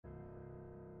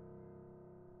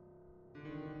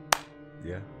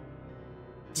Yeah.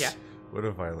 Yeah. What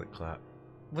a violent clap.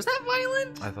 Was that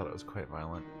violent? I thought it was quite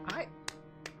violent.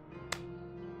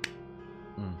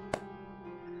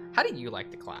 How do you like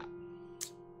to clap?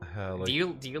 Like...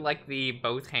 Do you like the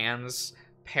both hands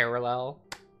parallel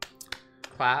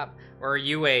clap, or are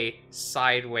you a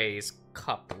sideways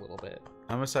cup a little bit?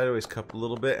 I'm a sideways cup a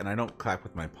little bit, and I don't clap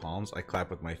with my palms. I clap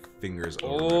with my fingers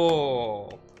over my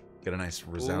palm. Get a nice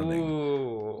resounding.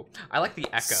 Ooh. I like the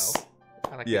echo.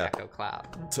 I like the echo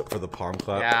clap. For the palm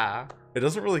clap? Yeah. It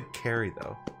doesn't really carry,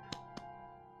 though.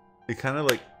 It kind of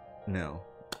like... No.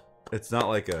 It's not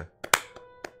like a...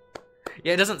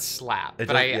 Yeah, it doesn't slap, It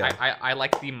but does- I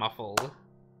like the muffled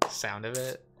sound of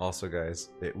it. Also, guys,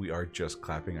 we are just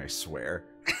clapping, I swear.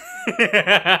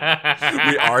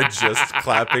 We are just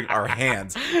clapping our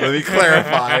hands. Let me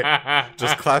clarify.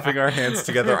 Just clapping our hands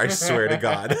together, I swear to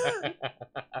God.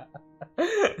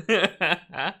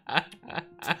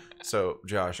 So,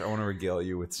 Josh, I want to regale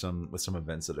you with some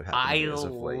events that have happened as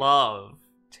of late. I love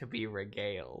to be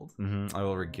regaled. I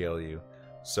will regale you.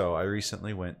 So, I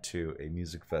recently went to a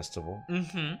music festival,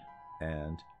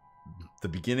 and the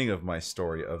beginning of my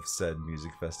story of said music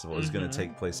festival is going to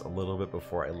take place a little bit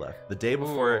before I left. The day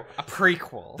before... Ooh, a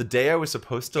prequel. The day I was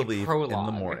supposed to leave prologue. in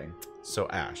the morning. So,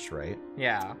 Ash, right?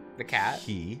 Yeah, the cat.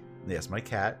 Yes, my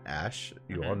cat, Ash.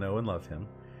 You all know and love him.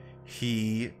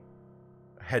 He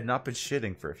had not been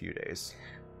shitting for a few days.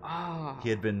 Oh. He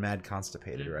had been mad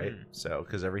constipated, right? So,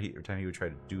 because every time he would try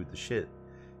to do the shit,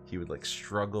 he would, like,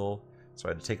 struggle. So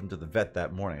I had to take him to the vet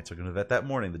that morning. I took him to the vet that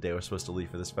morning, the day I was supposed to leave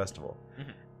for this festival.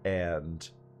 And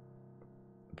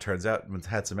turns out, when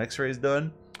had some x-rays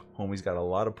done, homie's got a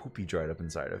lot of poopy dried up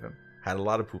inside of him. Had a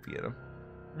lot of poopy in him.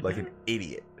 Like an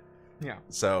idiot. Yeah.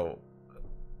 So,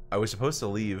 I was supposed to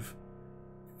leave.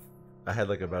 I had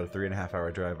like about a 3.5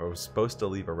 hour drive. I was supposed to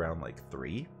leave around like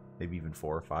 3, maybe even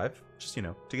 4 or 5. Just, you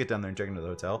know, to get down there and check into the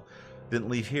hotel. Didn't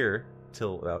leave here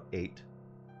till about 8.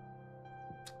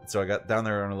 So I got down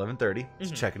there around 11:30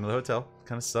 to check into the hotel.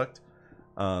 Kind of sucked.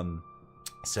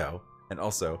 And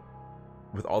also,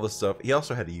 with all the stuff, he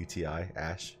also had a UTI,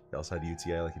 Ash. He also had a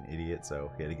UTI like an idiot,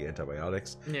 so he had to get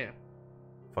antibiotics. Yeah.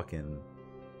 Fucking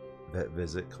vet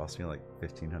visit cost me like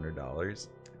 $1,500.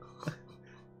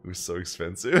 It was so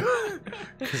expensive.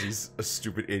 Because he's a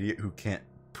stupid idiot who can't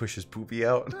push his poopy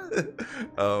out.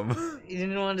 You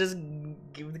didn't want to just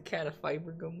give the cat a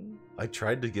fiber gum? I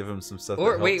tried to give him some stuff.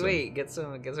 Or that wait, get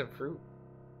some fruit.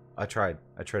 I tried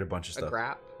a bunch of stuff. A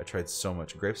grap. I tried so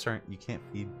much. Grapes aren't. You can't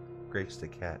feed grapes to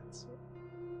cats.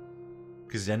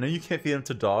 Because I know you can't feed them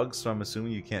to dogs, so I'm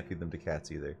assuming you can't feed them to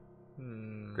cats either.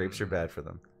 Grapes are bad for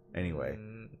them. Anyway,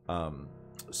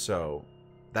 so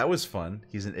that was fun.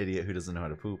 He's an idiot who doesn't know how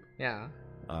to poop. Yeah.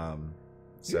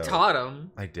 So you taught him.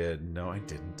 I did. No, I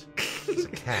didn't. He's a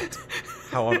cat.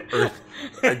 How on earth?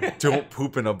 I don't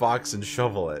poop in a box and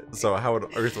shovel it. So how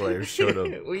on earth would I have showed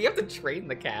him? Well, you have to train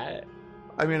the cat.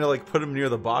 I mean, I like put him near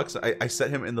the box. I set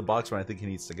him in the box when I think he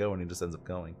needs to go, and he just ends up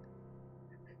going.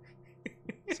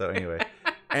 So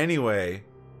anyway,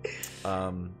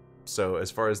 so as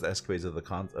far as the escapades of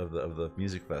the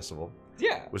music festival,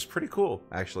 yeah, was pretty cool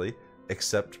actually,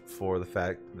 except for the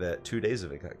fact that 2 days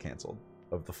of it got canceled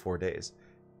of the 4 days.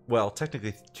 Well,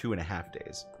 technically 2.5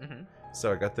 days.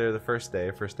 So I got there the first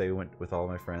day. First day we went with all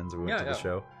my friends. We went to the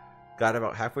show. Got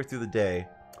about halfway through the day,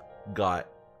 got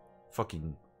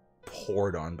fucking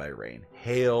poured on by rain,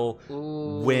 hail,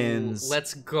 winds.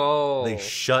 Let's go. They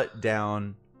shut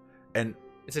down, and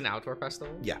it's an outdoor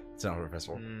festival. Yeah, it's an outdoor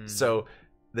festival. So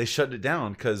they shut it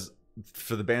down because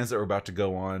for the bands that were about to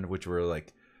go on, which were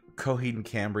like Coheed and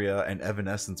Cambria and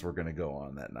Evanescence, were going to go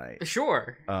on that night.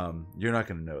 Sure. You're not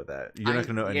going to know that. You're not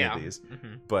going to know any of these.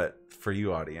 But for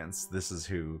you, audience, this is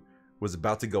who was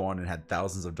about to go on and had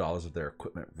thousands of dollars of their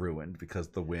equipment ruined because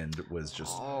the wind was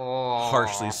just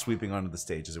harshly sweeping onto the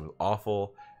stages. It was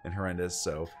awful and horrendous.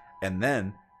 So, and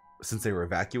then since they were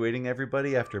evacuating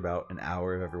everybody after about an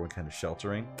hour of everyone kind of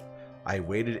sheltering, I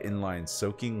waited in line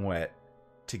soaking wet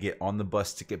to get on the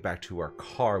bus to get back to our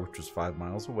car, which was 5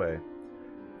 miles away,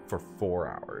 for 4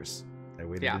 hours. I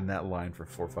waited in that line for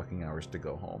 4 fucking hours to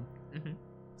go home.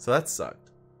 So that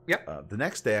sucked. Yep. The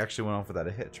next day I actually went off without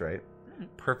a hitch, right?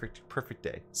 Perfect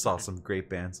day. Saw some great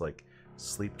bands like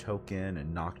Sleep Token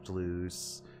and Knocked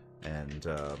Loose and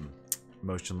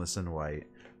Motionless in White.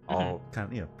 All kind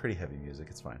of, you know, pretty heavy music.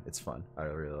 It's fine. It's fun. I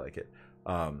really like it.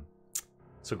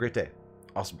 So great day.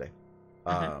 Awesome day.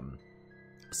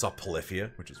 Saw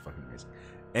Polyphia, which is fucking amazing.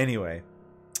 Anyway,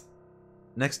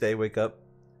 next day, wake up.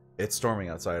 It's storming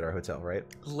outside our hotel, right?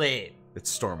 Lit. It's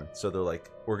storming. So they're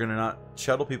like, we're gonna not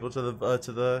shuttle people to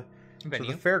the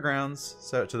venue? fairgrounds,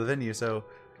 so to the venue. So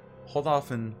hold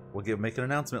off and we'll make an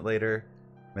announcement later.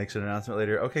 Makes an announcement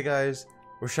later. Okay, guys,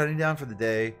 we're shutting down for the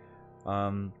day.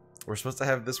 We're supposed to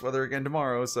have this weather again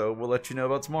tomorrow, so we'll let you know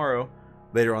about tomorrow.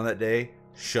 Later on that day,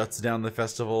 shuts down the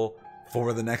festival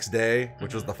for the next day,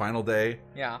 which was the final day.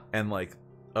 Yeah. And like,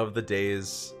 of the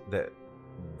days that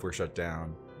were shut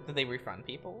down, did they refund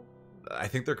people? I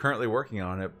think they're currently working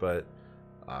on it, but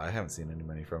I haven't seen any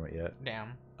money from it yet.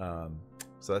 Damn.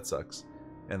 So that sucks.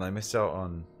 And I missed out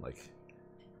on like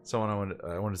someone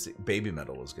I wanted to see. Baby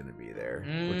Metal was going to be there,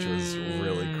 which was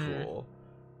really cool.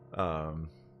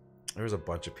 There was a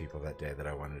bunch of people that day that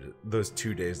I wanted to, those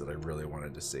 2 days that I really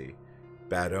wanted to see.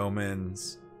 Bad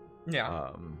Omens. Yeah.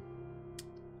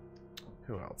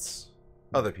 Who else?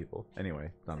 Other people.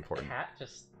 Anyway, not important. The cat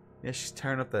just... Yeah, she's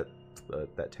tearing up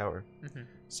that tower.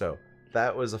 So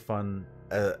that was a fun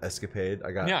escapade.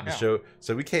 I got the show.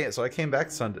 So I came back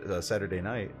Saturday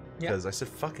night because I said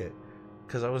fuck it,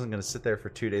 because I wasn't gonna sit there for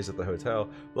 2 days at the hotel.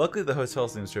 Luckily, the hotel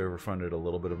seems to have refunded a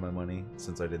little bit of my money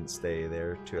since I didn't stay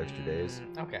there 2 extra days.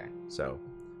 Okay. So,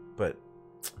 but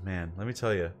man, let me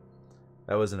tell you,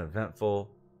 that was an eventful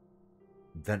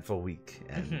week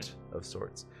of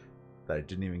sorts that I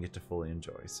didn't even get to fully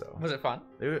enjoy. So was it fun?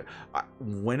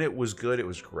 When it was good, it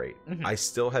was great. I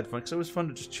still had fun because it was fun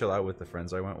to just chill out with the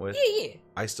friends I went with. Yeah.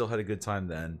 I still had a good time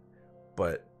then,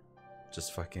 but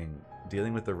just fucking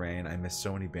dealing with the rain. I missed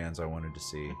so many bands I wanted to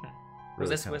see. Was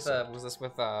this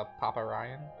with Papa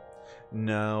Ryan?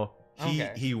 No,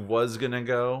 he was gonna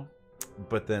go,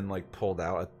 but then like pulled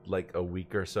out like a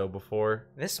week or so before.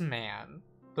 This man.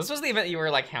 This was the event you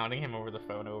were like hounding him over the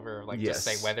phone over, like just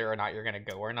say whether or not you're gonna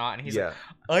go or not, and he's like,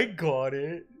 "I got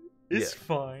it. It's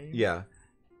fine." Yeah,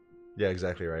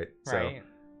 exactly right. Right.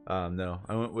 So, no,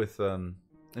 I went with and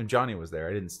Johnny was there.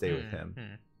 I didn't stay with him,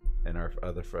 and our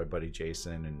other buddy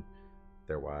Jason and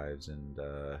their wives, and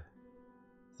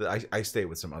I stayed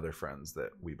with some other friends that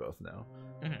we both know.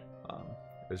 It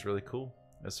was really cool.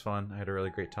 It was fun. I had a really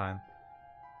great time.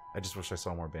 I just wish I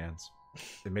saw more bands.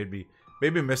 It made me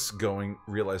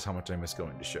realize how much I miss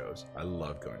going to shows. I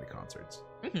love going to concerts.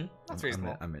 That's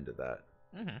reasonable. I'm into that.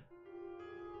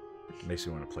 It makes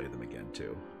me want to play them again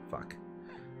too. Fuck.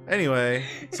 Anyway,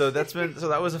 so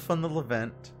that was a fun little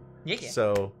event. Yeah.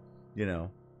 So,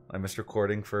 I missed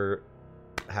recording for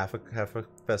half a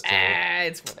festival.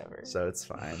 It's whatever. So it's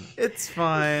fine. It's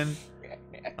fine.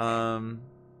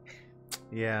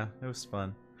 Yeah, it was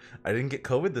fun. I didn't get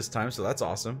COVID this time, so that's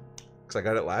awesome. Because I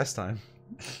got it last time.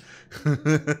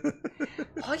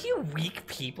 All you weak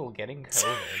people getting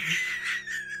COVID.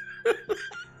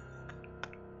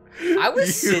 I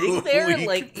was sitting there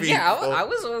like,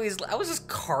 I was just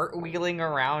cartwheeling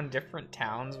around different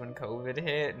towns when COVID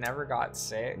hit. Never got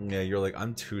sick. Yeah, you're like,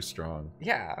 I'm too strong.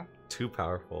 Yeah. Too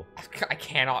powerful. I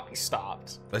cannot be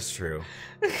stopped. That's true.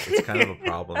 It's kind of a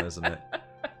problem, isn't it?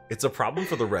 It's a problem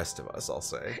for the rest of us, I'll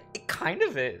say. It kind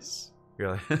of is.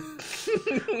 You're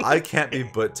like, I can't be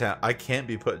put down,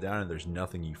 and there's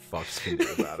nothing you fucks can do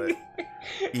about it.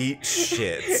 Eat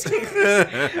shit.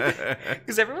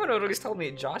 Because everyone always told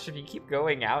me, Josh, if you keep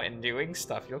going out and doing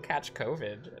stuff, you'll catch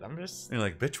COVID. And I'm just... You're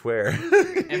like, bitch, where?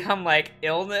 And I'm like,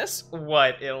 illness?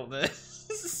 What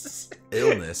illness?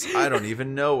 Illness? I don't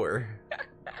even know her.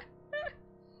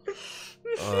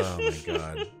 Oh my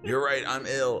god. You're right, I'm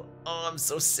ill. Oh, I'm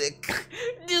so sick.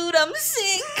 Dude, I'm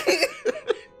sick.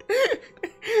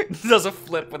 Does a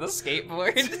flip with a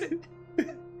skateboard.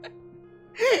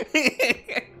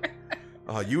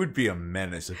 Oh, you would be a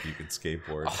menace if you could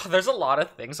skateboard. Oh, there's a lot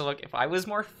of things. So, look, if I was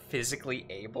more physically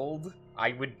abled,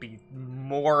 I would be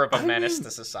more of a menace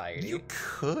to society. You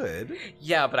could.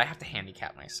 Yeah, but I have to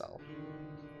handicap myself.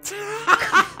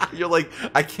 You're like,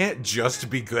 I can't just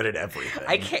be good at everything.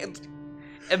 I can't.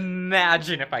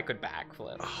 Imagine if I could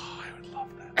backflip. Oh, I would love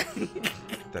that.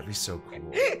 That'd be so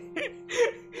cool.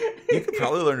 You could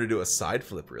probably learn to do a side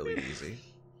flip really easy.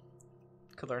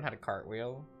 Could learn how to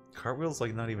cartwheel. Cartwheel's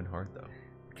like not even hard though.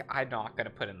 I'm not gonna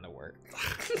put in the work.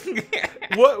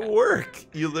 What work?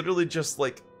 You literally just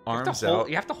like arms out.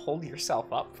 You have to hold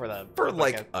yourself up for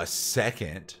like a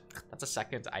second. That's a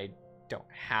second. I don't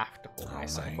have to hold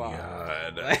myself up.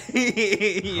 God.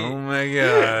 Oh my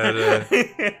god.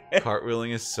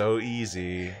 Cartwheeling is so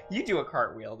easy. You do a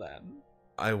cartwheel then.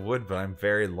 I would, but I'm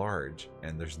very large,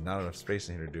 and there's not enough space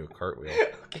in here to do a cartwheel.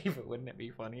 Okay, but wouldn't it be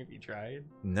funny if you tried?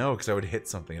 No, because I would hit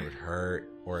something, it would hurt,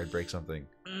 or I'd break something.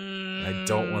 I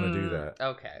don't want to do that.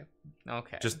 Okay.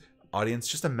 Audience,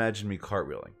 just imagine me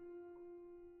cartwheeling.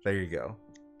 There you go.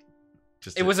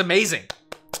 It was amazing.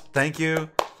 Thank you.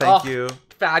 Thank you.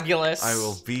 Fabulous. I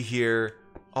will be here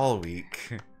all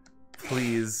week.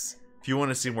 Please, if you want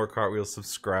to see more cartwheels,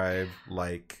 subscribe,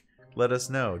 like, let us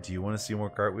know. Do you want to see more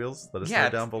cartwheels? Let us know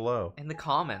down below. In the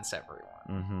comments, everyone.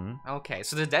 Mm-hmm. Okay,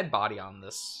 so there's a dead body on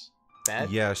this bed?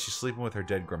 Yeah, she's sleeping with her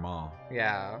dead grandma.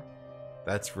 Yeah.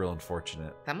 That's real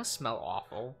unfortunate. That must smell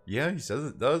awful. Yeah, he says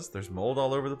it does. There's mold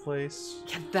all over the place.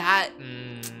 Yeah, that...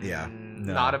 yeah.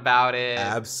 No. Not about it.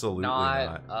 Absolutely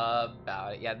not.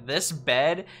 About it. Yeah, this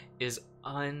bed is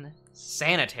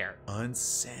unsanitary.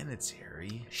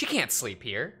 Unsanitary? She can't sleep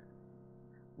here.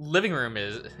 Living room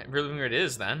it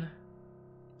is, then.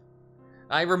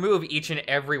 I remove each and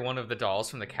every one of the dolls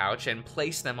from the couch and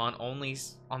place them on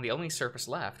the only surface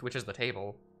left, which is the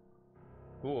table.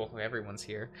 Cool, everyone's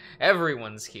here.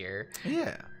 Everyone's here.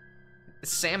 Yeah.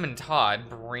 Sam and Todd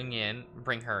bring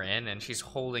her in, and she's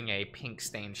holding a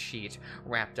pink-stained sheet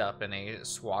wrapped up in a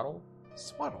swaddle.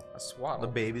 Swaddle. A swaddle. The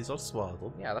baby's all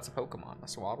swaddled. Yeah, that's a Pokemon. A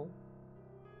swaddle.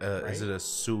 Right? Is it a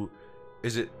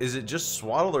Is it just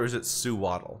swaddle or is it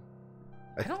Sue-waddle?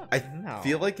 I don't know. I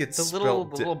feel like it's the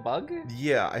little bug.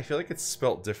 Yeah, I feel like it's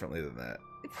spelt differently than that.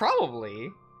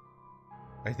 Probably.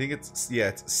 I think it's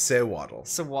Sewaddle.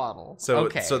 Sewaddle. So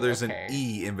there's an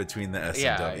E in between the S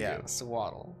and W. Yeah,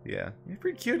 Sewaddle. Yeah, he's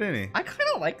pretty cute, isn't he? I kind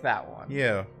of like that one.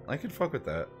 Yeah, I could fuck with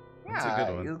that. That's a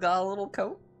good one. You got a little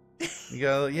coat. You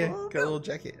got a little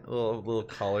jacket, a little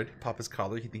collar. Pop his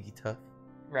collar. You think he's tough?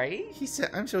 Right? He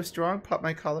said, "I'm so strong." Pop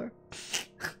my collar.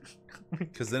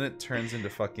 Because then it turns into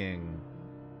fucking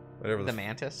whatever the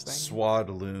mantis thing.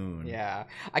 Swadloon. Yeah,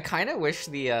 I kind of wish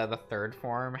the third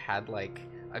form had like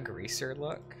a greaser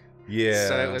look. Yeah.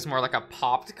 So it was more like a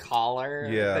popped collar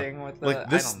thing with the like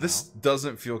this. This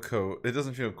doesn't feel It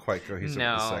doesn't feel quite cohesive with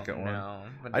the second one. No,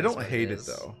 I don't hate it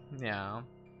though. Yeah.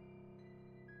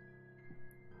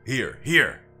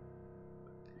 Here.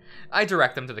 I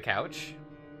direct them to the couch.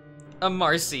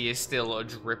 Marcy is still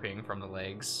dripping from the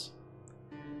legs.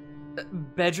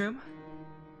 Bedroom?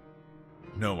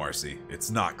 No, Marcy, it's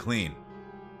not clean.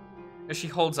 She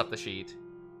holds up the sheet.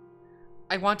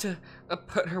 I want to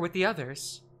put her with the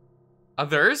others.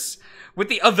 Others? With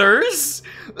the others?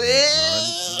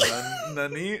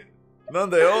 Nani?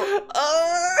 Nandeo?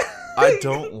 I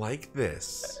don't like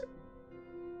this.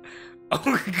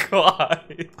 Oh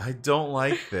god. I don't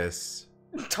like this.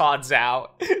 Todd's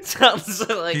out. Sounds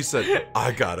like he said,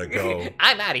 "I gotta go.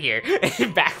 I'm out of here."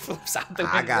 And backflips out the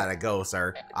window. I gotta go,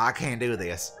 sir. I can't do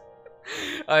this.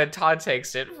 Todd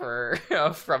takes it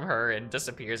from her and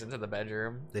disappears into the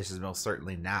bedroom. This is most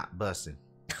certainly not busting.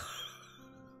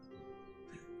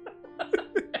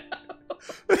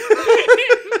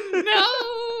 No.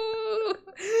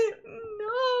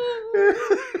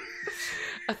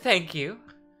 Thank you.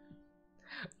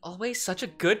 Always such a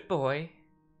good boy.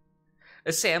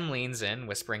 Sam leans in,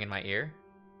 whispering in my ear.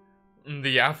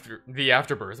 The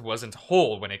afterbirth wasn't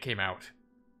whole when it came out.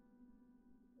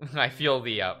 I feel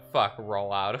the fuck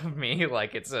roll out of me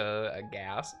like it's a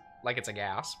gas. Like it's a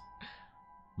gasp.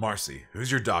 Marcy,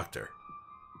 who's your doctor?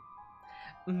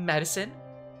 Medicine?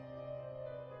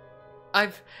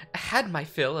 I've had my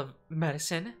fill of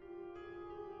medicine.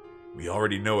 We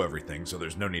already know everything, so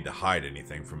there's no need to hide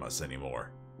anything from us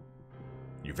anymore.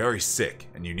 You're very sick,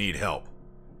 and you need help.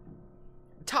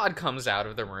 Todd comes out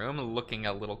of the room looking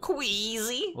a little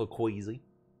queasy.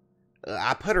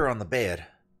 I put her on the bed.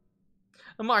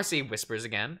 Marcy whispers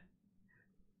again.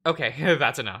 Okay,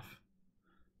 that's enough.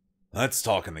 Let's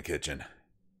talk in the kitchen.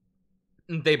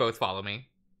 They both follow me.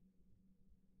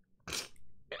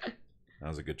 That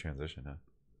was a good transition, huh?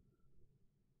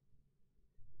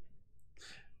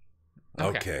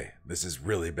 Okay, this is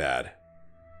really bad.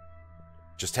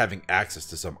 Just having access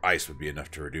to some ice would be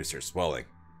enough to reduce her swelling.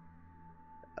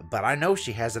 But I know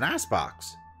she has an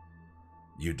icebox.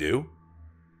 You do?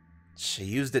 She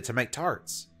used it to make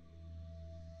tarts.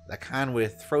 That kind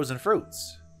with frozen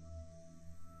fruits.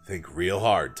 Think real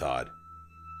hard, Todd.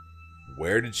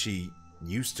 Where did she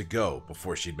used to go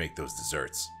before she'd make those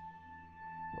desserts?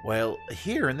 Well,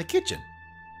 here in the kitchen.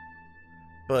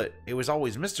 But it was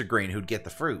always Mr. Green who'd get the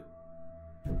fruit.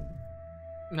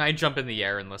 I jump in the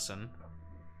air and listen.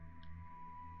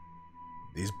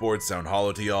 These boards sound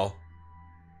hollow to y'all?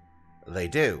 They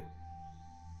do.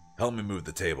 Help me move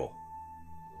the table.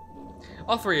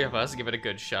 All three of us give it a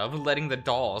good shove, letting the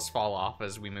dolls fall off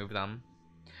as we move them.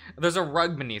 There's a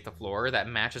rug beneath the floor that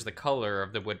matches the color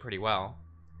of the wood pretty well.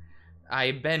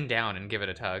 I bend down and give it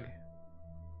a tug.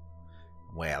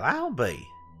 Well, I'll be.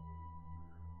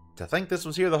 To think this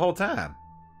was here the whole time.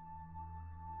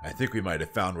 I think we might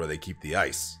have found where they keep the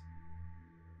ice.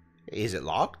 Is it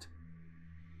locked?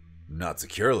 Not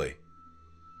securely.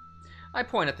 I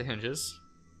point at the hinges.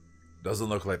 Doesn't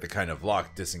look like the kind of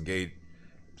lock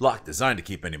designed to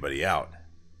keep anybody out.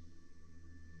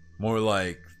 More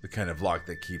like The kind of lock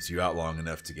that keeps you out long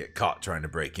enough to get caught trying to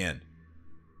break in.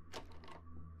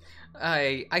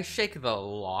 I shake the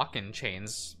lock and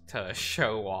chains to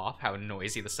show off how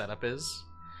noisy the setup is.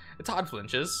 Todd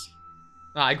flinches.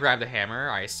 I grab the hammer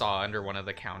I saw under one of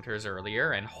the counters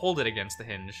earlier and hold it against the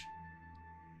hinge.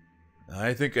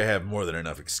 I think I have more than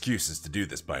enough excuses to do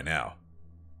this by now.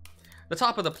 The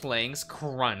top of the planks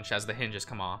crunch as the hinges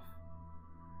come off.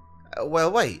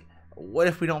 Well, wait. What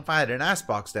if we don't find an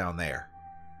icebox down there?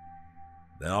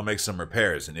 Then I'll make some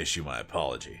repairs and issue my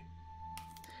apology.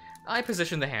 I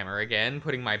position the hammer again,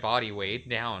 putting my body weight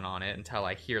down on it until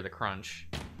I hear the crunch.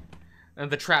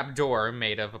 The trap door,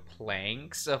 made of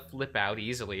planks, flip out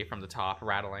easily from the top,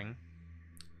 rattling.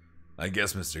 I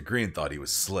guess Mr. Green thought he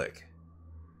was slick.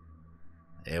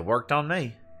 It worked on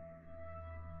me.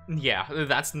 Yeah,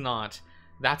 that's not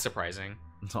that surprising.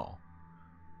 No.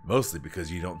 Mostly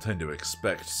because you don't tend to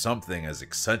expect something as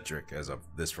eccentric as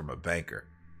this from a banker.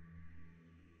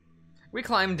 We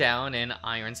climb down an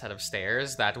iron set of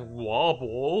stairs that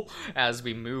wobble as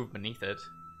we move beneath it.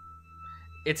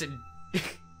 It's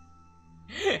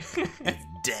It's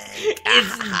dank.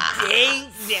 It's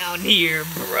dank down here,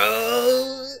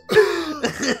 bro.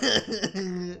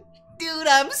 Dude,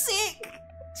 I'm sick.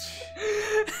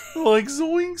 Like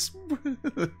zoinks.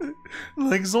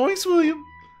 Like zoinks, William.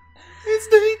 It's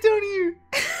dank down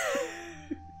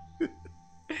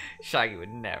here. Shaggy would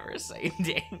never say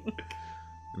dank.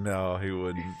 No, he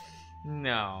wouldn't.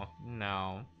 No.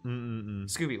 Mm-mm-mm.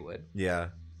 Scooby would. Yeah.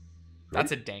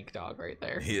 That's a dank dog right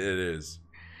there. Yeah, it is.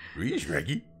 Reach,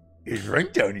 Reggie. It's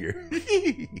rank down here.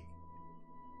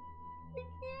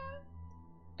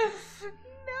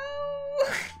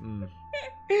 No.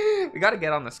 We gotta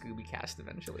get on the Scooby cast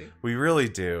eventually. We really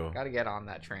do. Gotta get on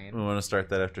that train. We want to start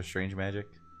that after Strange Magic?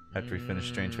 After we finish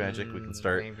Strange Magic, we can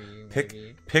start.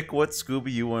 Maybe. Pick what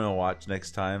Scooby you want to watch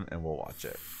next time, and we'll watch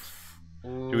it.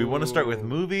 Ooh. Do we want to start with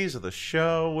movies or the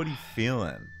show? What are you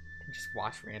feeling? Just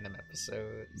watch random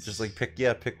episodes. Just like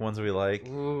pick ones we like.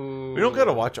 Ooh. We don't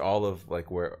gotta watch all of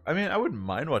I mean, I wouldn't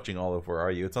mind watching all of Where Are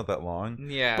You? It's not that long.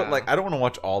 Yeah. But like, I don't want to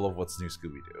watch all of What's New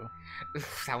Scooby Doo.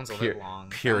 Sounds a bit long.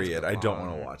 Period. I don't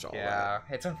want to watch all of that.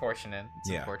 Yeah, it's unfortunate. It's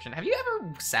Yeah. unfortunate. Have you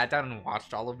ever sat down and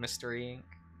watched all of Mystery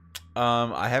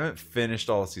Inc? I haven't finished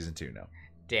all of season 2. No.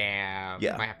 Damn.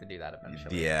 Yeah. Might have to do that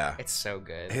eventually. Yeah. It's so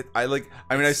good. I've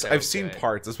so seen good.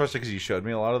 parts, especially because you showed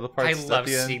me a lot of the parts. I love at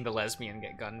the end. seeing the lesbian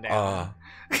get gunned down.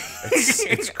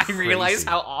 It's I realize crazy.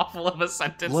 how awful of a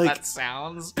sentence Like, that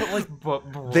sounds. but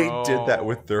bro. they did that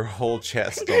with their whole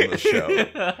chest on the show.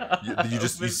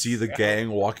 You see the gang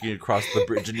walking across the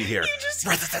bridge, and you hear You just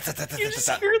hear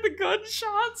the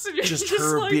gunshots, and you're just just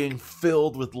her like, being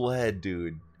filled with lead,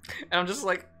 dude. and I'm just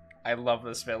like, I love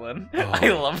this villain. Oh. I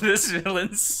love this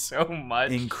villain so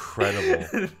much.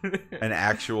 Incredible. An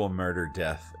actual murder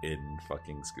death in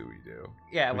fucking Scooby-Doo.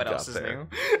 Yeah, We what got else is there. new?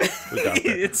 We got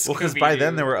there. It's Well, because by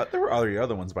then Scooby-Doo. there were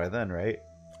other ones by then, right?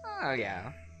 Oh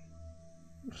yeah.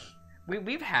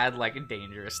 We've had like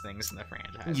dangerous things in the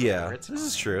franchise. Yeah, before. It's this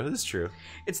is fine. true. This is true.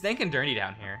 It's dank and dirty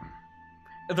down here.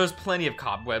 There's plenty of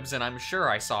cobwebs, and I'm sure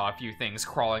I saw a few things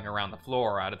crawling around the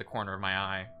floor out of the corner of my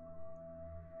eye.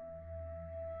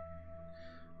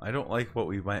 I don't like what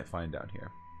we might find down here.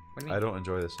 What do you I mean? don't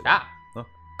enjoy this at all. Oh.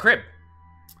 Crib.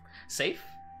 Safe.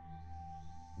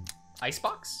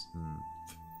 Icebox.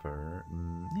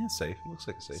 Yeah, safe. It looks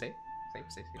like a safe. Safe.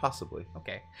 Possibly.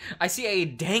 Okay. I see a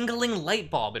dangling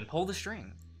light bulb and pull the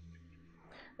string.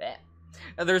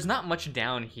 There's not much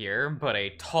down here, but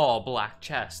a tall black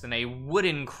chest and a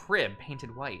wooden crib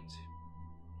painted white.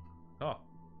 Oh.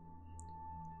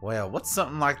 Well, what's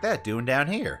something like that doing down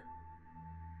here?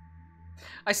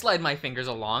 I slide my fingers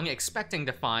along, expecting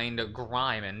to find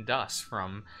grime and dust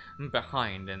from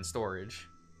behind in storage.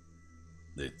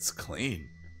 It's clean.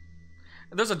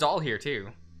 There's a doll here, too.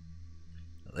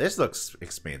 This looks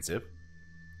expensive.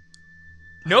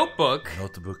 Notebook.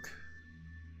 Notebook.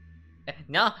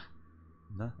 No.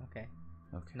 No. Okay.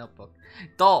 Okay. Notebook.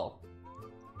 Doll.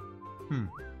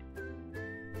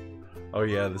 Oh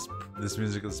yeah, this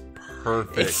music is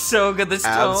perfect. It's so good, this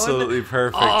tone. Absolutely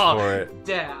perfect for it.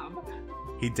 Damn.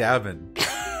 He dabbing.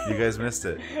 You guys missed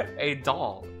it. A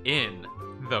doll in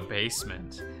the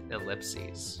basement.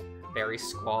 Ellipses. Very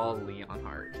Squall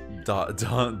Leonhardt.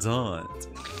 Don't.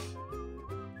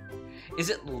 Is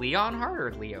it Leonhardt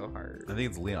or Leohart? I think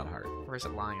it's Leonhardt. Or is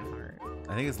it Lionheart?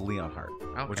 I think it's Leonhardt,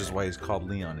 which is Okay. why he's called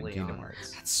Leon in Leon. Kingdom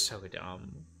Hearts. That's so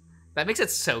dumb. That makes it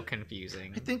so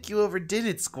confusing. I think you overdid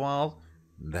it, Squall.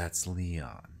 That's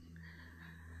Leon.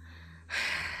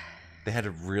 They had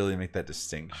to really make that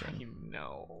distinction. I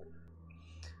know.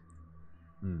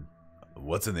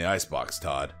 What's in the icebox,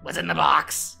 Todd? What's in the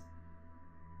box?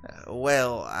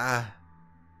 Well,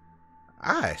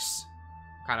 ice.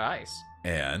 Kind of ice.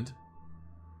 And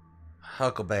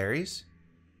huckleberries.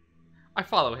 I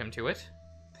follow him to it,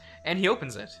 and he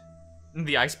opens it.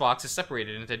 The icebox is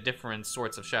separated into different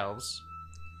sorts of shelves.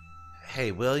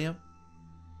 Hey, William?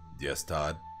 Yes,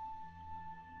 Todd?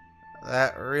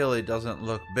 That really doesn't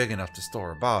look big enough to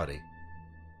store a body.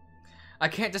 I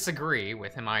can't disagree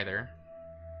with him either.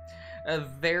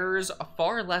 There's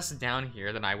far less down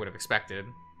here than I would have expected.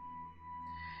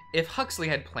 If Huxley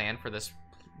had planned for this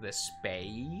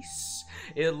space,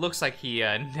 it looks like he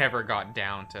never got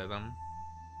down to them.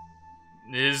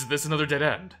 Is this another dead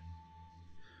end?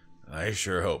 I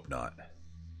sure hope not.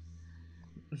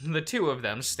 The two of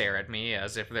them stare at me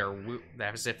as if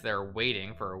they're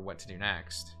waiting for what to do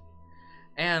next.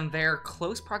 And their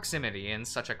close proximity in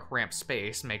such a cramped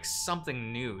space makes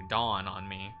something new dawn on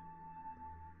me.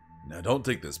 Now, don't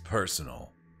take this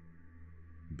personal,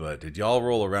 but did y'all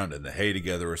roll around in the hay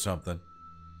together or something?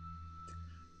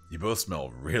 You both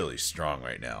smell really strong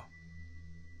right now.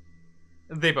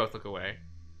 They both look away.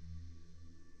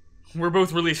 We're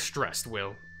both really stressed,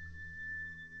 Will.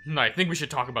 I think we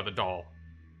should talk about the doll.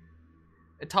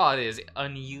 Todd is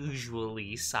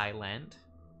unusually silent.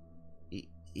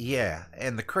 Yeah,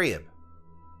 and the crib.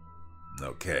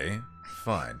 Okay,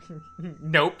 fine.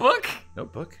 Notebook?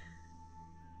 Notebook?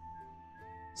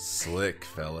 Slick,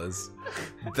 fellas.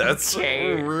 That's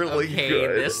okay, really okay,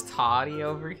 good. This Toddy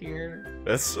over here.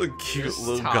 That's a cute This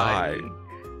little Toddy.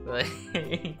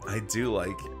 guy. I do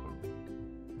like it.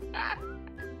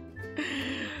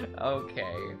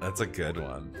 Okay. That's a good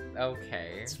one.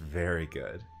 Okay. It's very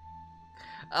good.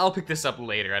 I'll pick this up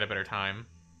later at a better time.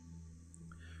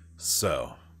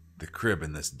 So, the crib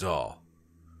and this doll.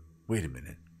 Wait a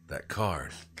minute. That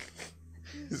card.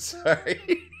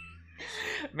 Sorry.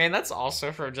 Man, that's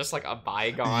also from just like a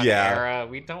bygone Yeah. era.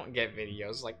 We don't get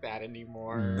videos like that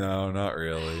anymore. No, not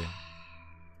really.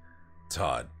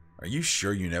 Todd, are you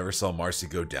sure you never saw Marcy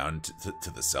go down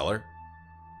to the cellar?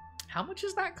 How much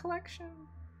is that collection?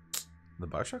 The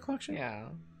Bioshock collection? Yeah.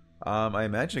 I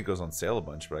imagine it goes on sale a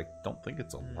bunch, but I don't think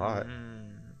it's a lot.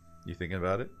 You thinking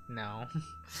about it? No.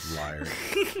 Liar.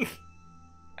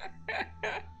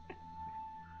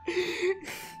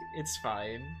 It's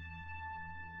fine.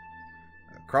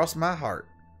 Cross my heart.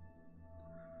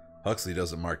 Huxley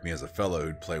doesn't mark me as a fellow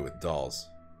who'd play with dolls.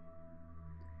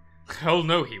 Hell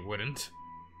no, he wouldn't.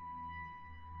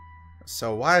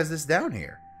 So why is this down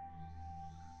here?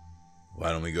 Why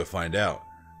don't we go find out?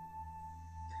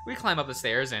 We climb up the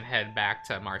stairs and head back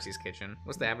to Marcy's kitchen.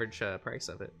 What's the average price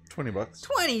of it? $20.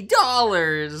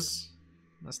 $20!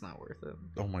 That's not worth it.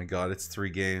 Oh my god, it's 3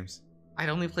 games. I'd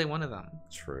only play one of them.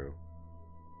 True.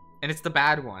 And it's the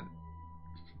bad one.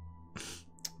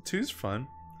 2's fun.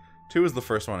 2 was the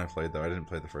first one I played, though. I didn't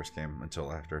play the first game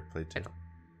until after I played 2.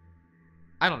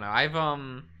 I don't know. I've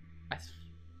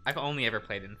only ever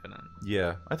played Infinite.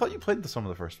 Yeah. I thought you played some of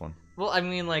the first one. Well, I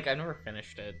mean, like, I never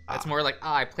finished it. It's more like,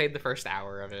 I played the first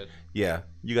hour of it. Yeah.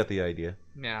 You got the idea.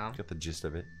 Yeah. You got the gist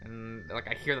of it. And, like,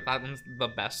 I hear that one's the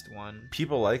best one.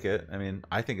 People like it. I mean,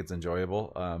 I think it's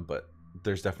enjoyable, but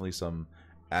there's definitely some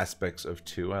aspects of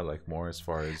 2 I like more as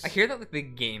far as... I hear that like, the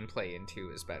gameplay in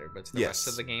 2 is better, but it's the rest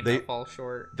of the game that falls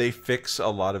short. They fix a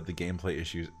lot of the gameplay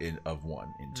issues of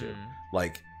 1 in 2.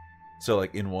 Like, so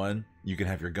like in 1, you can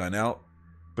have your gun out,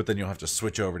 but then you'll have to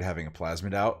switch over to having a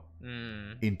plasmid out.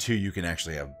 In 2, you can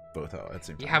actually have both out at the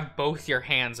same time. You have both your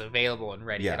hands available and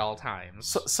ready at all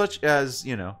times. Such as,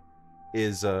 you know,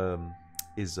 is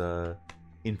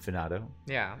Infinato.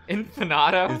 Yeah,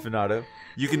 Infinato. Infinato.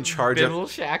 You can charge up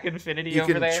Shack Infinity you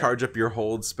over can there. charge up your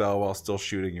hold spell while still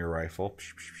shooting your rifle.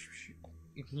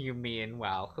 You mean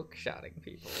while hook-shotting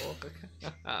people.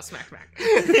 Smack, smack.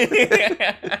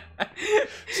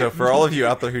 So for all of you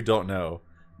out there who don't know,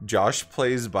 Josh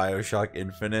plays Bioshock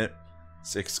Infinite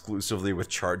exclusively with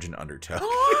Charge and Undertow.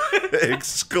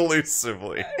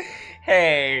 Exclusively.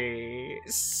 Hey,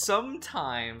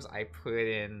 sometimes I put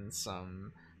in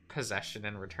some Possession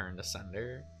and Return to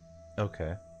Sender.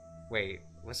 Okay. Wait,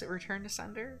 was it Return to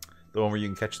Sender? The one where you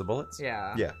can catch the bullets?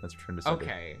 Yeah. Yeah, that's Return to Sender.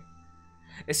 Okay.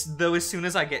 Though as soon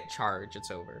as I get Charge,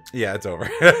 it's over. Yeah, it's over.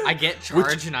 I get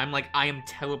Charge and I'm like, I am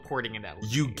teleporting into LG.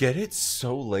 You get it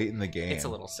so late in the game. It's a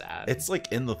little sad. It's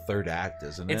like in the 3rd act,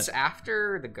 isn't it? It's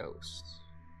after the ghost.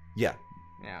 Yeah.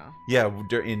 Yeah. Yeah,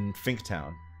 in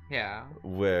Finktown. Yeah.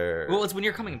 Where... Well, it's when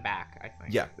you're coming back, I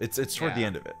think. Yeah, it's toward the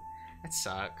end of it. It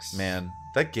sucks. Man,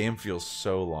 that game feels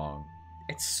so long.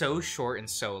 It's so short and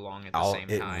so long at the same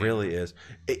time. It really is.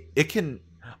 It can...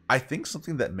 I think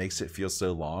something that makes it feel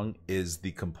so long is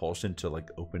the compulsion to like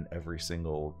open every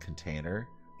single container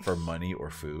for money or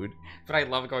food. But I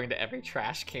love going to every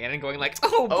trash can and going like,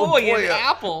 oh boy, an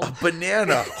apple. A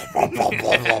banana.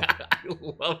 I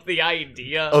love the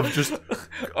idea of just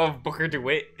of Booker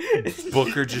DeWitt.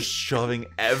 Booker just shoving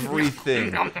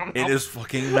everything in his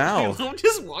fucking mouth. I'm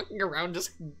just walking around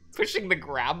just pushing the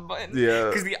grab button. Yeah.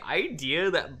 Because the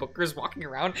idea that Booker's walking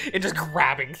around and just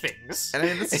grabbing things. And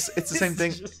I mean, it's the same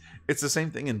thing. It's the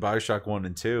same thing in Bioshock 1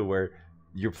 and 2 where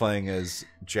you're playing as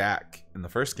Jack in the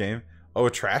first game. Oh,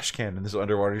 a trash can in this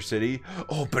underwater city.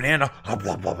 Oh, banana.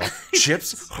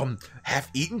 Chips.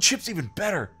 Half-eaten chips, even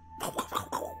better.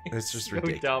 It's just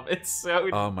ridiculous. Dumb. It's so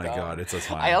dumb. Oh my god, it's a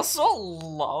time. I also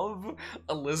love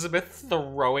Elizabeth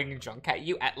throwing junk at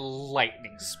you at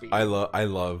lightning speed. I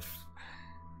love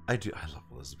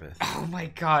Elizabeth. Oh my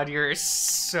god, you're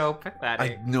so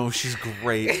pathetic. I know, she's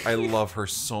great. I love her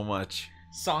so much.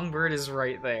 Songbird is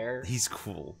right there. He's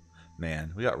cool.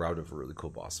 Man, we got robbed of a really cool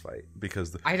boss fight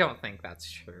because I don't think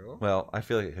that's true. Well, I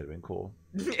feel like it could have been cool.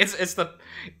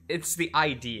 It's the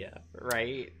idea,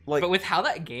 right? Like, but with how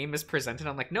that game is presented,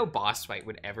 I'm like, no boss fight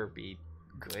would ever be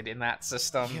good in that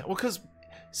system. Yeah, well, because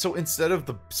so instead of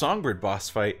the Songbird boss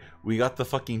fight, we got the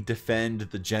fucking defend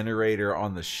the generator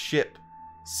on the ship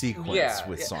sequence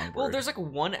with Songbird. Well, there's like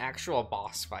one actual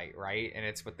boss fight, right? And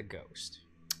it's with the ghost.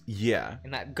 Yeah.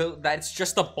 And that's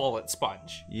just a bullet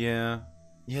sponge. Yeah.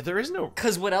 Yeah, there is no...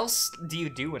 Because what else do you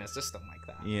do in a system like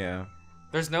that? Yeah.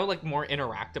 There's no, like, more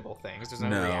interactable things. There's no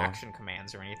reaction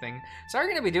commands or anything. So all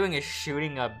you're going to be doing is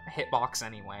shooting a hitbox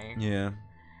anyway. Yeah.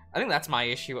 I think that's my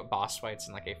issue with boss fights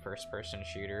in, like, a first-person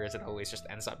shooter, is it always just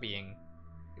ends up being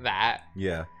that.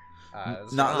 Yeah.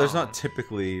 There's not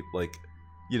typically, like,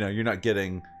 you know, you're not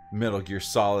getting Metal Gear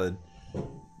Solid...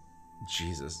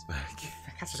 Jesus. That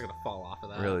guy's just going to fall off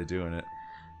of that. Really doing it.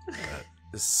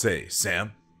 Say,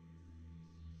 Sam...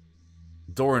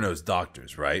 Dora knows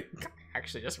doctors, right? I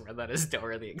actually just read that as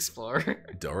Dora the Explorer.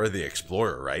 Dora the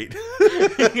Explorer, right?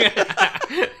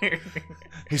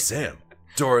 Hey, Sam.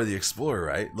 Dora the Explorer,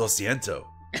 right? Lo siento.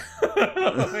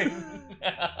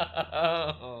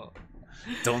 No.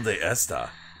 Donde está?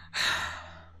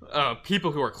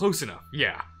 People who are close enough,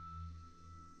 yeah.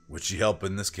 Would she help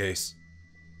in this case?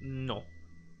 No.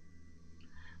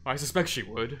 I suspect she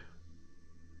would.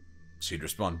 She'd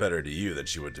respond better to you than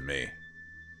she would to me.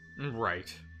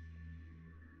 Right.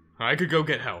 I could go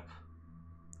get help.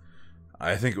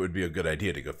 I think it would be a good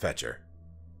idea to go fetch her.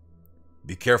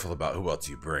 Be careful about who else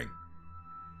you bring.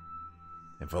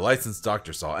 If a licensed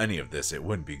doctor saw any of this, it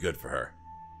wouldn't be good for her.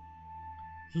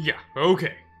 Yeah,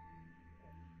 okay.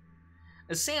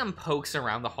 As Sam pokes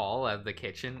around the hall of the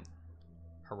kitchen,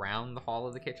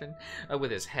 with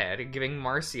his head, giving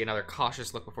Marcy another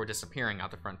cautious look before disappearing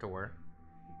out the front door.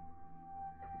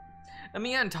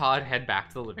 Mia and Todd head back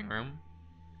to the living room.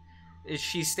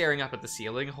 She's staring up at the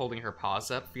ceiling, holding her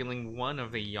paws up, feeling one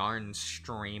of the yarn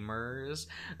streamers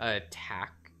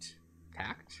tacked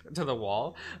to the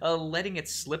wall, letting it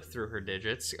slip through her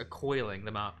digits, coiling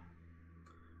them up.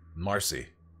 Marcy.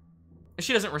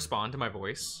 She doesn't respond to my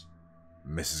voice.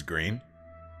 Mrs. Green?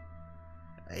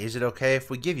 Is it okay if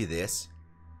we give you this?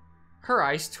 Her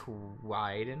eyes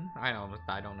widen. I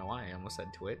don't know why I almost said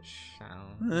twitch.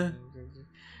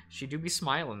 She do be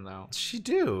smiling, though. She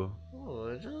do.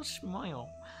 Oh, just smile.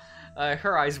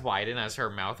 Her eyes widen as her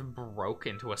mouth broke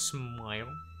into a smile.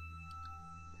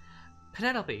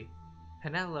 Penelope.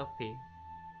 Mm-hmm.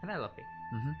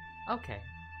 Okay.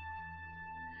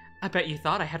 I bet you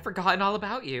thought I had forgotten all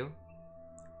about you.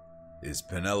 Is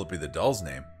Penelope the doll's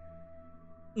name?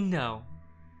 No.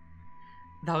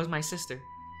 That was my sister.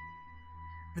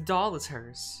 The doll is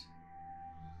hers.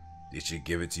 Did she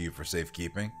give it to you for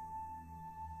safekeeping?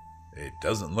 It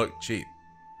doesn't look cheap.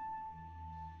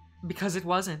 Because it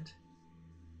wasn't.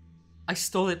 I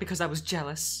stole it because I was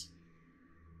jealous.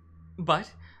 But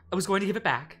I was going to give it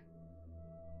back.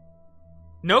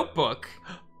 Notebook?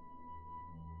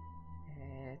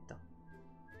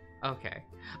 Okay.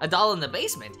 A doll in the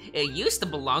basement. It used to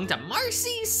belong to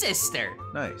Marcy's sister.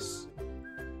 Nice.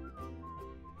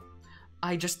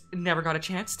 I just never got a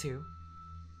chance to.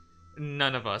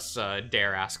 None of us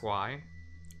dare ask why.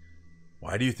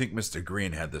 Why do you think Mr.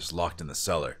 Green had this locked in the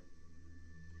cellar?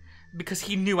 Because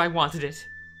he knew I wanted it.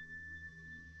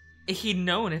 He'd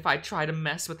known if I'd try to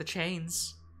mess with the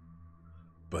chains.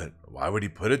 But why would he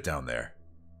put it down there?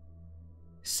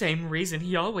 Same reason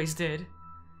he always did.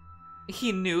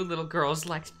 He knew little girls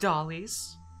liked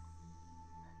dollies.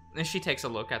 And she takes a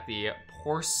look at the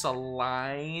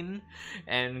porcelain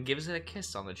and gives it a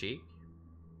kiss on the cheek.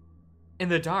 In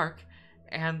the dark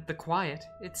and the quiet,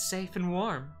 it's safe and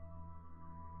warm.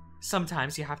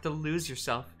 Sometimes you have to lose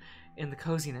yourself in the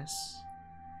coziness.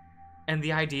 And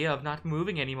the idea of not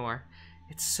moving anymore,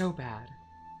 it's so bad.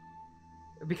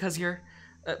 Because you're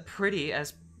pretty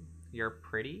as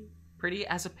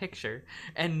a picture,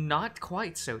 and not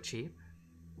quite so cheap.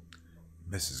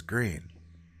 Mrs. Green,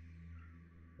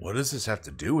 what does this have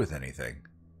to do with anything?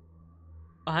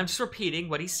 I'm just repeating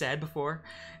what he said before.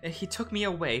 He took me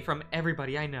away from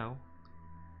everybody I know.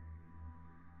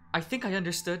 I think I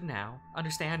understand now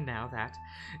that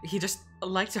he just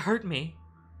liked to hurt me.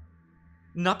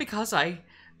 Not because I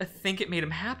think it made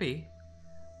him happy,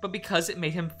 but because it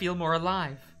made him feel more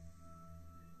alive.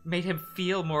 Made him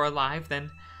feel more alive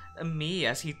than me,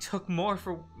 as he took more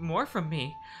from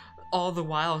me, all the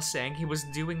while saying he was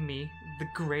doing me the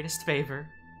greatest favor.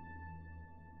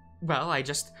 Well, I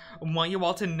just want you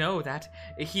all to know that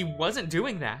he wasn't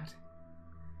doing that.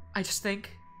 I just think...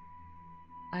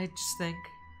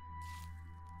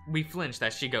 We flinched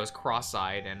as she goes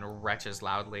cross-eyed and retches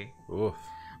loudly. Oof.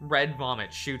 Red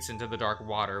vomit shoots into the dark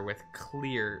water with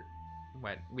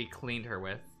what we cleaned her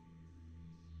with.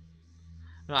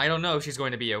 I don't know if she's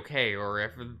going to be okay or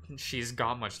if she's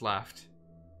got much left.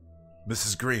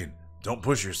 Mrs. Green, don't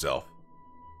push yourself.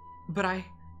 But I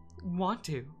want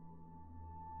to.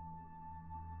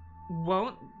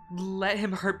 Won't let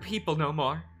him hurt people no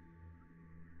more.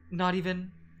 Not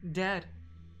even dead.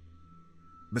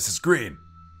 Mrs. Green!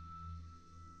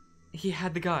 He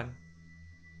had the gun.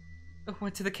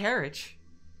 Went to the carriage.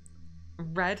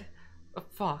 Red, a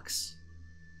fox.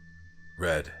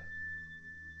 Red.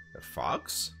 A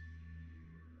fox?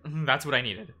 That's what I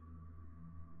needed.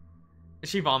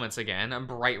 She vomits again, a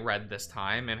bright red this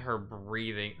time, and her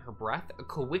breath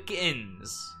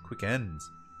quickens. Quick ends.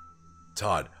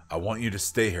 Todd, I want you to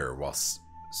stay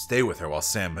with her while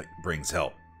Sam brings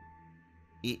help.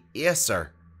 Yes,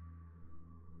 sir.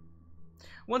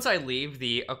 Once I leave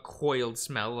the coiled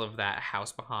smell of that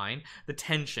house behind, the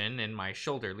tension in my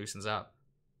shoulder loosens up.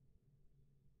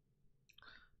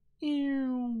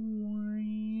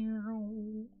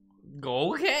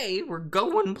 Okay, we're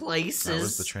going places. That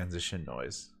was the transition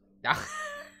noise.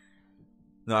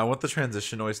 No, I want the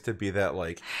transition noise to be that,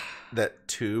 like, that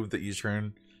tube that you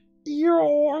turn.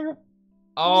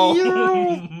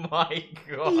 Oh my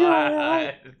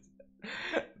god.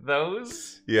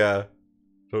 Those? Yeah.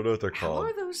 Don't know what they're How called.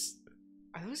 are those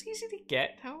easy to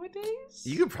get nowadays?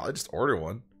 You could probably just order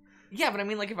one. Yeah, but I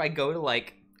mean, like, if I go to,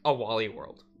 like, a Wally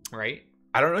World, right?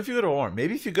 I don't know if you go to Walmart.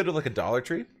 Maybe if you go to, like, a Dollar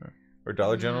Tree or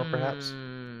Dollar General, perhaps.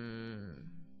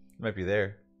 It might be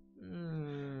there.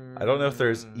 I don't know if they're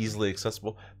as easily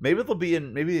accessible. Maybe they'll be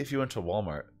in. Maybe if you went to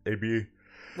Walmart, they'd be.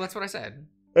 Well, that's what I said.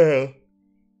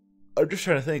 I'm just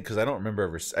trying to think because I don't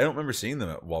remember seeing them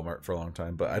at Walmart for a long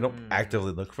time, but I don't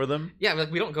actively look for them. Yeah, like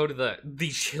we don't go to the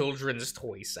children's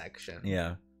toy section.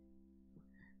 Yeah.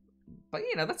 But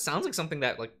you know, that sounds like something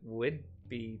that like would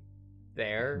be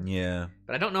there. Yeah.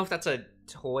 But I don't know if that's a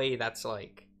toy that's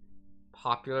like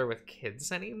popular with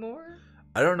kids anymore.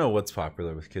 I don't know what's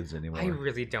popular with kids anymore. I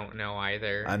really don't know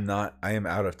either. I am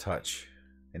out of touch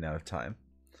and out of time.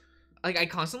 Like, I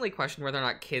constantly question whether or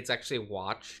not kids actually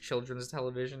watch children's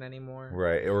television anymore.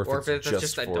 Right, or if it's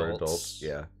just for adults.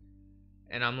 Yeah.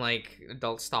 And I'm like,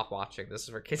 adults, stop watching. This is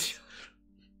for kids.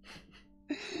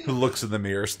 Who looks in the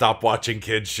mirror, stop watching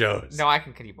kids shows. No, I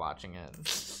can keep watching it.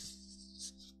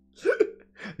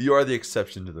 You are the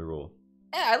exception to the rule.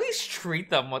 Yeah, at least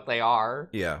treat them what they are.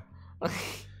 Yeah.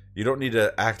 You don't need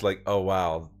to act like, oh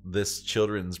wow, this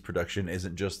children's production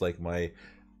isn't just like my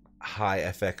high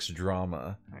FX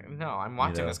drama. No, I'm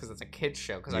watching this because it's a kids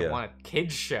show, because I want a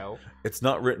kids show. It's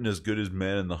not written as good as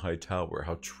Man in the High Tower.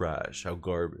 How trash, how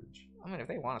garbage. I mean, if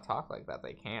they want to talk like that,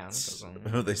 they can.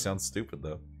 They sound stupid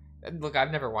though. Look,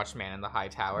 I've never watched Man in the High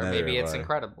Tower. Neither Maybe it's have I.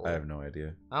 incredible. I have no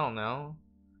idea. I don't know.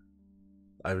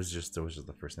 It was just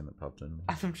the first thing that popped in.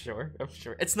 I'm sure.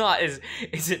 It's not as.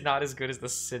 Is it not as good as the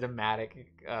cinematic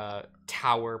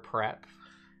Tower Prep?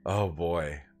 Oh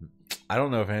boy, I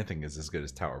don't know if anything is as good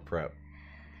as Tower Prep.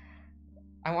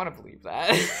 I want to believe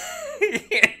that.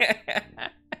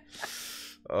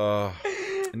 I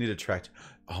need a track.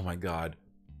 Oh my god,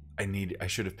 I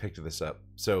should have picked this up.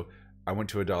 So I went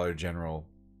to a Dollar General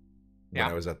when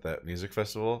I was at that music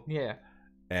festival. Yeah.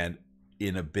 And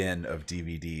in a bin of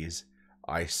DVDs,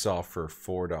 I saw for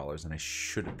 $4, and I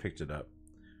should have picked it up,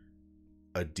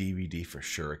 a DVD for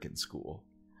Shuriken School.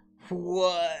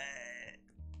 What?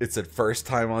 It's a first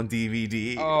time on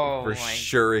DVD my for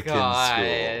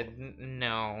Shuriken School.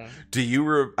 No. Do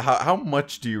you how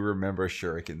much do you remember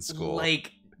Shuriken School?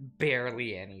 Like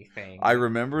barely anything. I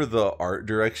remember the art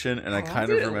direction, and I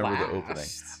kind of remember the opening.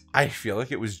 I feel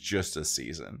like it was just a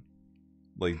season,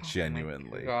 like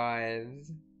genuinely. My God.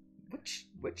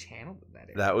 What channel did that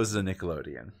air? That was the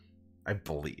Nickelodeon. I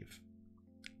believe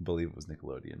it was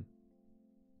Nickelodeon.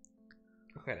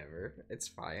 Whatever, it's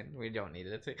fine. We don't need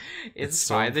it. It's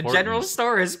so fine. important. The general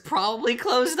store is probably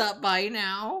closed up by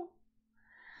now.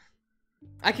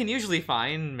 I can usually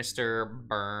find Mr.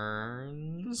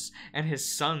 Burns and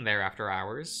his son there after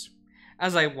hours.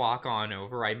 As I walk on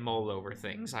over, I mull over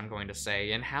things I'm going to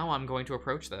say and how I'm going to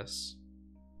approach this.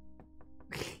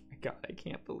 God, I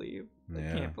can't believe. Yeah.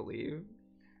 I can't believe.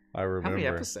 I remember. How many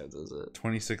episodes is it?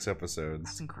 26 episodes.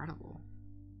 That's incredible.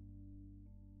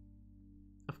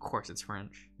 Of course it's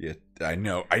French. Yeah, I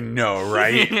know,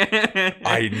 right?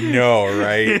 I know,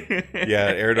 right? Yeah,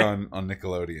 it aired on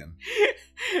Nickelodeon.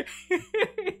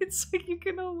 It's like you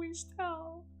can always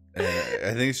tell.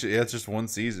 I think it's just one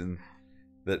season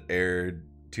that aired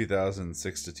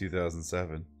 2006 to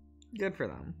 2007. Good for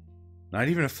them. Not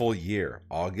even a full year.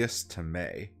 August to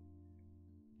May.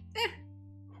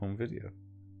 Home video.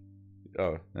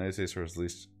 Oh, United States was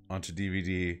released onto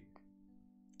DVD.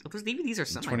 Those DVDs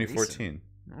are in 2014.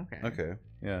 Okay. Okay.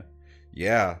 Yeah.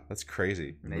 Yeah, that's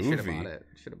crazy. They should have bought it.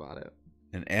 Should have bought it.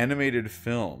 An animated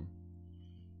film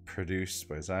produced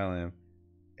by Xylam,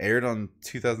 aired on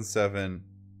 2007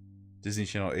 Disney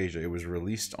Channel Asia. It was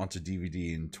released onto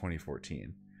DVD in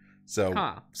 2014.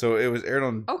 So so it was aired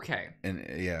on. Okay. And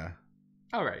yeah.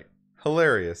 All right.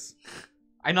 Hilarious.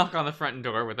 I knock on the front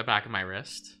door with the back of my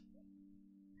wrist.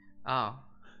 Oh.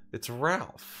 It's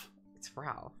Ralph. It's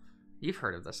Ralph. You've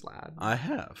heard of this lad. I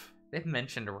have. They've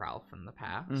mentioned Ralph in the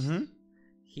past. Mm-hmm.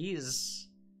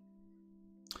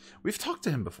 We've talked to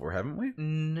him before, haven't we?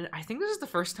 I think this is the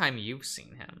first time you've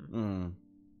seen him.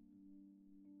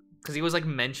 Because he was, like,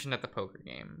 mentioned at the poker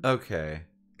game. Okay.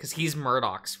 Because he's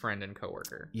Murdoch's friend and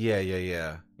coworker. Yeah.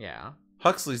 Yeah.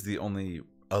 Huxley's the only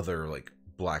other, like,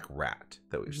 black rat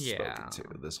that we've spoken to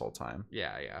this whole time.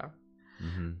 Yeah.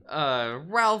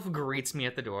 Mm-hmm. Ralph greets me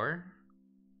at the door.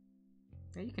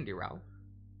 Yeah, you can do Ralph.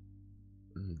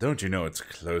 Don't you know it's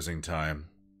closing time?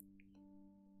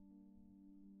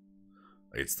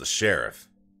 It's the sheriff.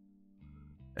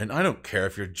 And I don't care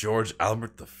if you're George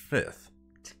Albert V.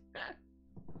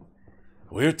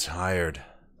 We're tired.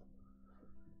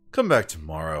 Come back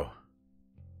tomorrow.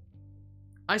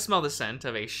 I smell the scent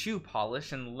of a shoe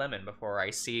polish and lemon before I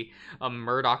see a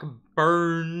Murdoch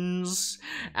Burns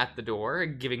at the door,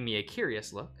 giving me a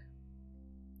curious look.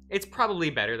 It's probably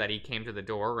better that he came to the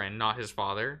door and not his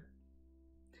father.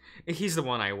 He's the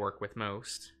one I work with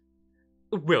most.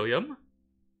 William?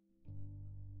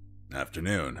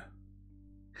 Afternoon.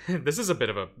 This is a bit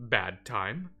of a bad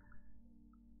time.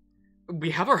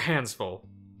 We have our hands full.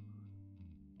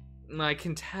 I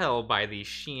can tell by the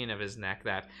sheen of his neck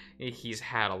that he's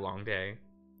had a long day.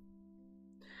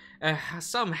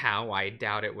 Somehow, I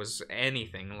doubt it was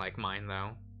anything like mine,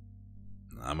 though.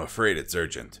 I'm afraid it's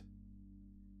urgent.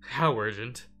 How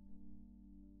urgent?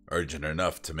 Urgent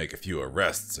enough to make a few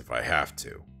arrests if I have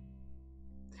to.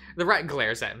 The rat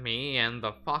glares at me, and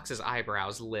the fox's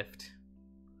eyebrows lift.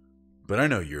 But I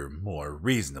know you're more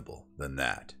reasonable than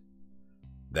that.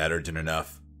 That urgent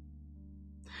enough?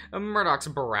 Murdoch's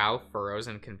brow furrows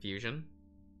in confusion.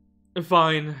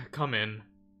 Fine, come in.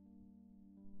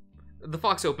 The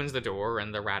fox opens the door,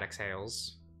 and the rat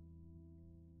exhales.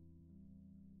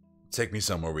 Take me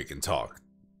somewhere we can talk,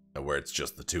 where it's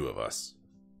just the two of us.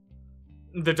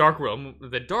 The dark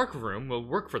room will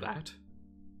work for that.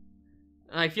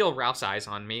 I feel Ralph's eyes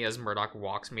on me as Murdoch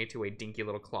walks me to a dinky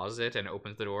little closet and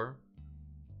opens the door.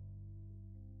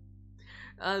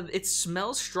 It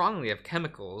smells strongly of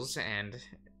chemicals and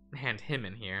him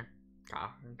in here.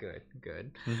 Ah, good.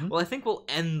 Mm-hmm. Well, I think we'll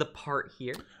end the part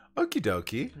here. Okie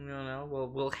dokie. No,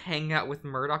 we'll hang out with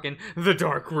Murdoch in the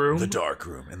dark room. The dark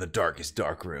room, in the darkest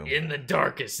dark room. In the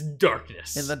darkest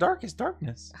darkness. In the darkest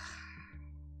darkness.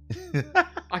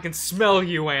 I can smell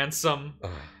you, Ansem.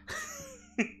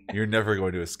 You're never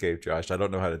going to escape, Josh. I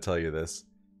don't know how to tell you this.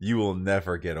 You will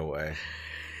never get away.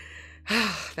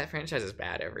 That franchise is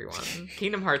bad, everyone.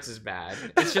 Kingdom Hearts is bad.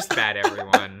 It's just bad,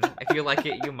 everyone. If you like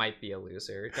it, you might be a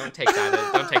loser. Don't take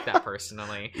that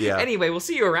personally. Yeah. Anyway, we'll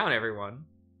see you around, everyone.